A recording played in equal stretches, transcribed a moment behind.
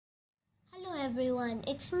everyone,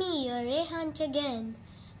 it's me, your Rehan again.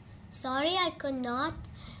 Sorry I could not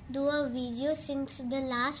do a video since the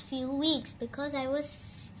last few weeks because I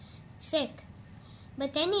was sick.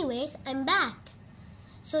 But anyways, I'm back.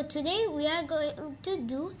 So today we are going to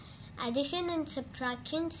do addition and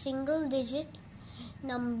subtraction single digit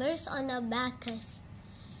numbers on Abacus.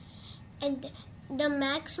 And the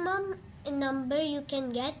maximum number you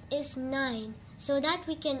can get is 9, so that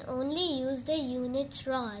we can only use the units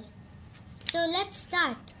rod. So let's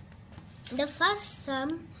start. The first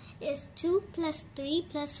sum is 2 plus 3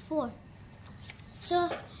 plus 4. So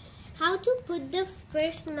how to put the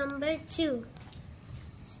first number 2?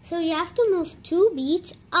 So you have to move 2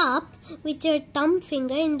 beats up with your thumb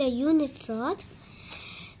finger in the unit rod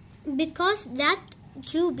because that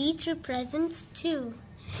 2 beats represents 2.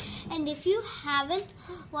 And if you haven't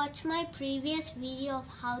watched my previous video of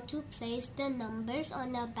how to place the numbers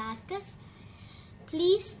on Abacus,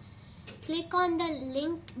 please click on the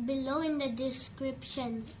link below in the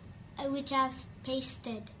description, which I've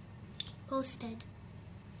posted.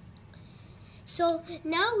 So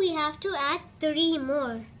now we have to add 3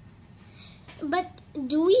 more. But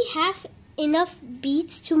do we have enough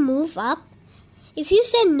beats to move up? If you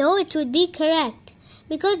said no, it would be correct,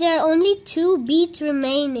 because there are only 2 beats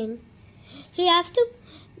remaining. So you have to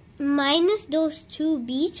minus those 2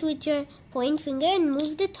 beats with your point finger and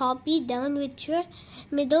move the top beat down with your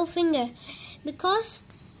middle finger. Because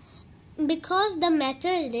the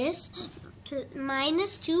method is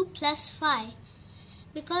minus 2 plus 5.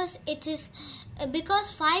 Because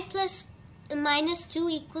 5 plus minus 2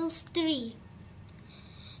 equals 3.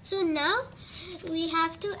 So now we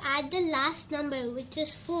have to add the last number, which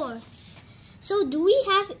is 4. So do we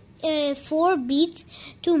have 4 beats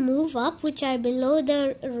to move up, which are below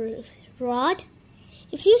the rod?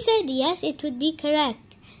 If you said yes, it would be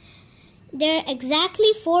correct. There are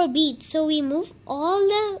exactly 4 beats, so we move all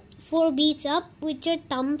the 4 beats up with your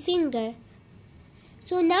thumb finger.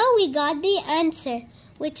 So now we got the answer,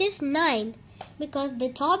 which is 9, because the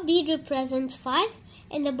top beat represents 5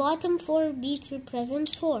 and the bottom 4 beats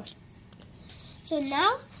represent 4. So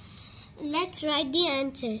now let's write the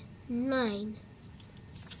answer, 9.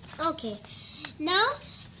 Okay, now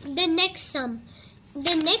the next sum.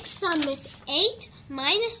 The next sum is 8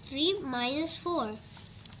 minus 3 minus 4.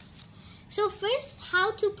 So first,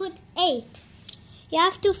 how to put 8? You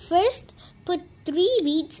have to first put 3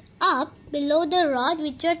 beats up below the rod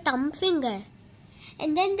with your thumb finger,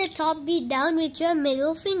 and then the top beat down with your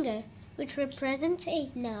middle finger, which represents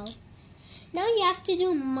 8 now. Now you have to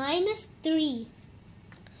do minus 3.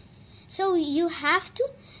 So you have to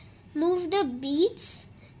move the beats,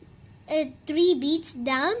 3 beats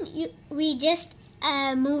down, we just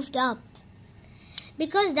moved up,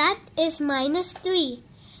 because that is minus 3.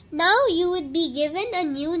 Now you would be given a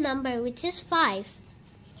new number, which is 5.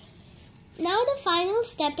 Now the final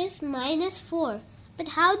step is minus 4. But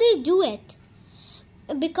how do you do it?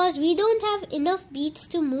 Because we don't have enough beats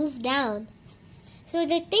to move down. So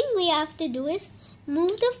the thing we have to do is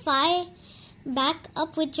move the 5 back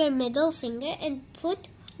up with your middle finger and put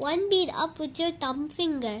 1 beat up with your thumb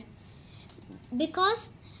finger. Because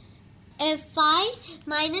 5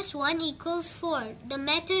 minus 1 equals 4. The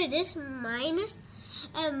method is minus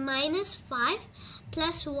 5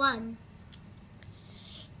 plus 1.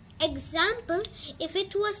 Example, if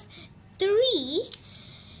it was 3,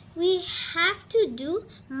 we have to do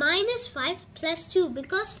minus 5 plus 2,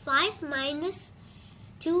 because 5 minus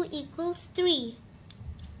 2 equals 3.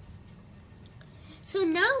 So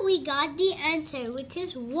now we got the answer, which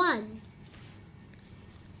is 1.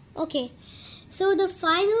 Okay, so the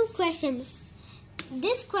final question.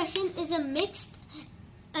 This question is a mixed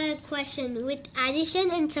question with addition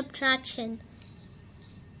and subtraction.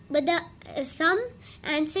 But the sum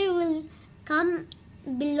answer will come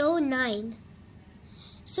below 9.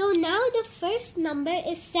 So now the first number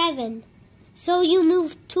is 7. So you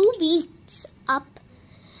move 2 beats up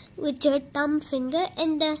with your thumb finger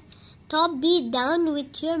and the top beat down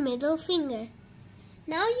with your middle finger.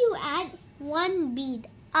 Now you add 1 beat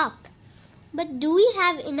up. But do we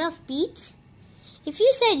have enough beats? If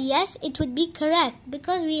you said yes, it would be correct,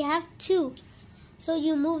 because we have 2. So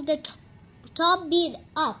you move the top beat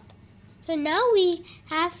up. So now we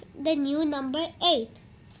have the new number 8.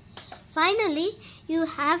 Finally, you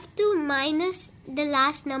have to minus the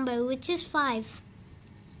last number, which is 5.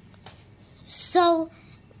 So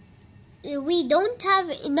we don't have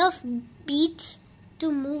enough beats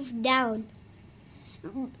to move down.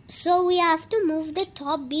 So we have to move the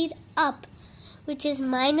top beat up, which is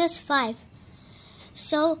minus 5.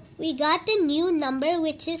 So we got the new number,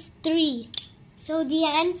 which is 3. So the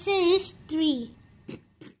answer is 3.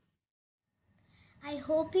 I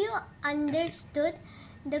hope you understood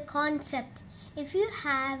the concept. If you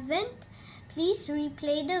haven't, please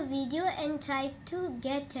replay the video and try to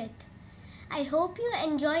get it. I hope you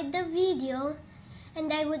enjoyed the video,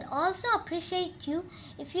 and I would also appreciate you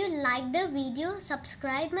if you like the video,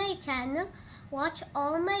 subscribe my channel, watch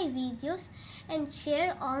all my videos, and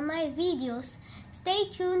share all my videos. Stay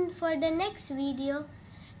tuned for the next video.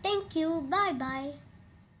 Thank you. Bye bye.